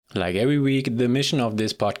Like every week, the mission of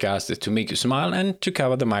this podcast is to make you smile and to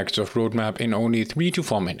cover the Microsoft roadmap in only 3 to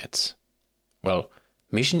 4 minutes. Well,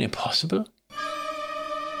 mission impossible?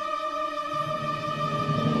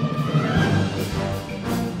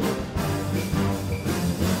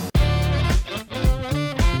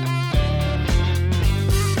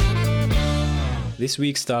 This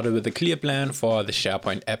week started with a clear plan for the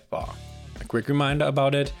SharePoint app bar. A quick reminder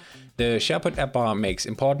about it. The SharePoint app bar makes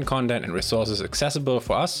important content and resources accessible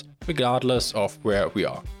for us regardless of where we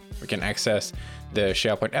are. We can access the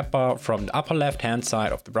SharePoint app bar from the upper left hand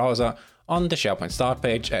side of the browser on the SharePoint start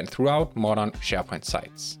page and throughout modern SharePoint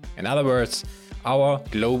sites. In other words, our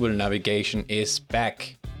global navigation is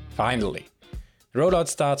back, finally. The rollout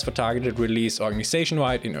starts for targeted release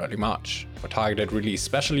organization-wide in early March, for targeted release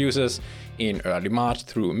special users in early March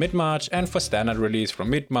through mid-March, and for standard release from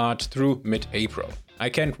mid-March through mid-April. I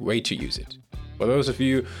can't wait to use it. For those of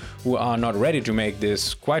you who are not ready to make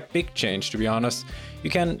this quite big change, to be honest, you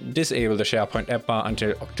can disable the SharePoint app bar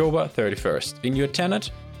until October 31st in your tenant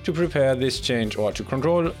to prepare this change or to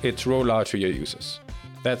control its rollout to your users.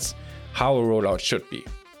 That's how a rollout should be.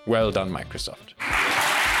 Well done, Microsoft.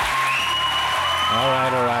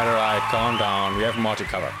 Alright, calm down, we have more to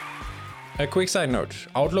cover. A quick side note,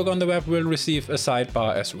 Outlook on the web will receive a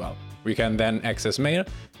sidebar as well. We can then access mail,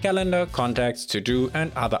 calendar, contacts, to-do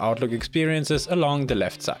and other Outlook experiences along the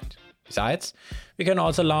left side. Besides, we can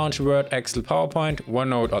also launch Word, Excel, PowerPoint,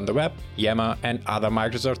 OneNote on the web, Yammer and other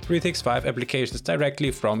Microsoft 365 applications directly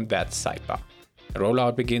from that sidebar. The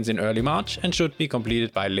rollout begins in early March and should be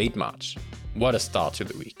completed by late March. What a start to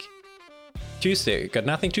the week. Tuesday got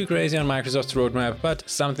nothing too crazy on Microsoft's roadmap, but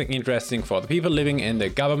something interesting for the people living in the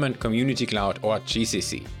Government Community Cloud or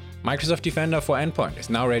GCC. Microsoft Defender for Endpoint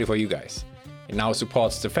is now ready for you guys. It now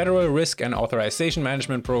supports the Federal Risk and Authorization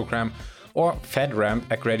Management Program or FedRAMP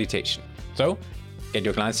accreditation. So, get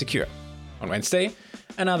your clients secure. On Wednesday,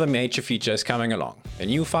 another major feature is coming along, a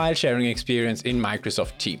new file sharing experience in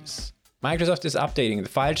Microsoft Teams. Microsoft is updating the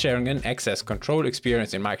file sharing and access control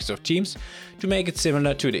experience in Microsoft Teams to make it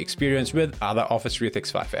similar to the experience with other Office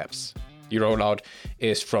 365 apps. The rollout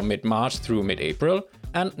is from mid-March through mid-April,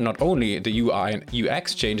 and not only the UI and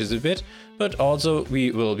UX changes a bit, but also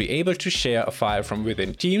we will be able to share a file from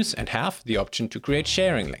within Teams and have the option to create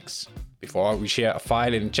sharing links. Before we share a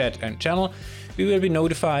file in chat and channel, we will be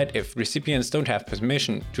notified if recipients don't have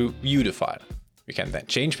permission to view the file. We can then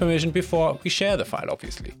change permission before we share the file,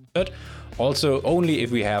 obviously, but also only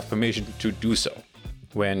if we have permission to do so.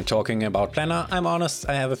 When talking about Planner, I'm honest,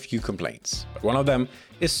 I have a few complaints, but one of them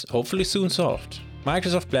is hopefully soon solved.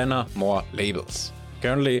 Microsoft Planner, more labels.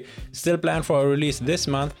 Currently still planned for a release this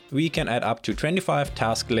month, we can add up to 25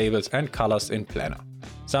 task labels and colors in Planner.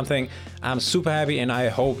 Something I'm super happy and I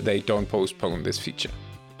hope they don't postpone this feature.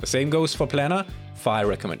 The same goes for Planner, file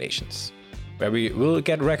recommendations, where we will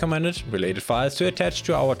get recommended related files to attach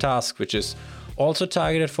to our task, which is also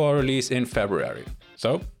targeted for release in February.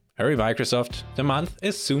 So, hurry Microsoft, the month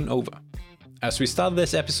is soon over. As we start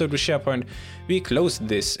this episode with SharePoint, we close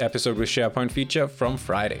this episode with SharePoint feature from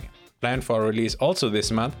Friday. Planned for release also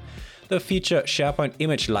this month, the feature SharePoint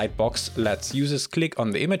Image Lightbox lets users click on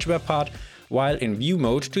the image web part while in view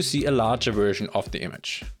mode to see a larger version of the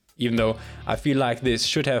image. Even though I feel like this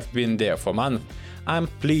should have been there for months, I'm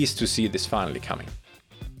pleased to see this finally coming.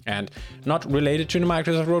 And not related to the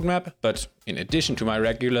Microsoft roadmap, but in addition to my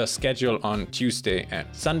regular schedule on Tuesday and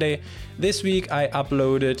Sunday, this week I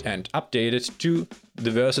uploaded and updated to the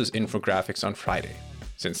Versus infographics on Friday.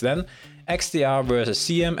 Since then, XDR versus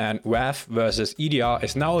CM and WAF versus EDR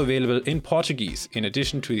is now available in Portuguese, in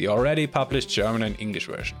addition to the already published German and English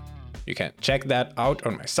version. You can check that out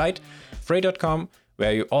on my site, frey.com,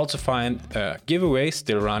 where you also find a giveaway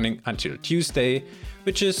still running until Tuesday,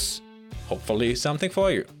 which is hopefully something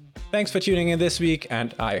for you. Thanks for tuning in this week,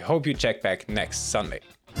 and I hope you check back next Sunday.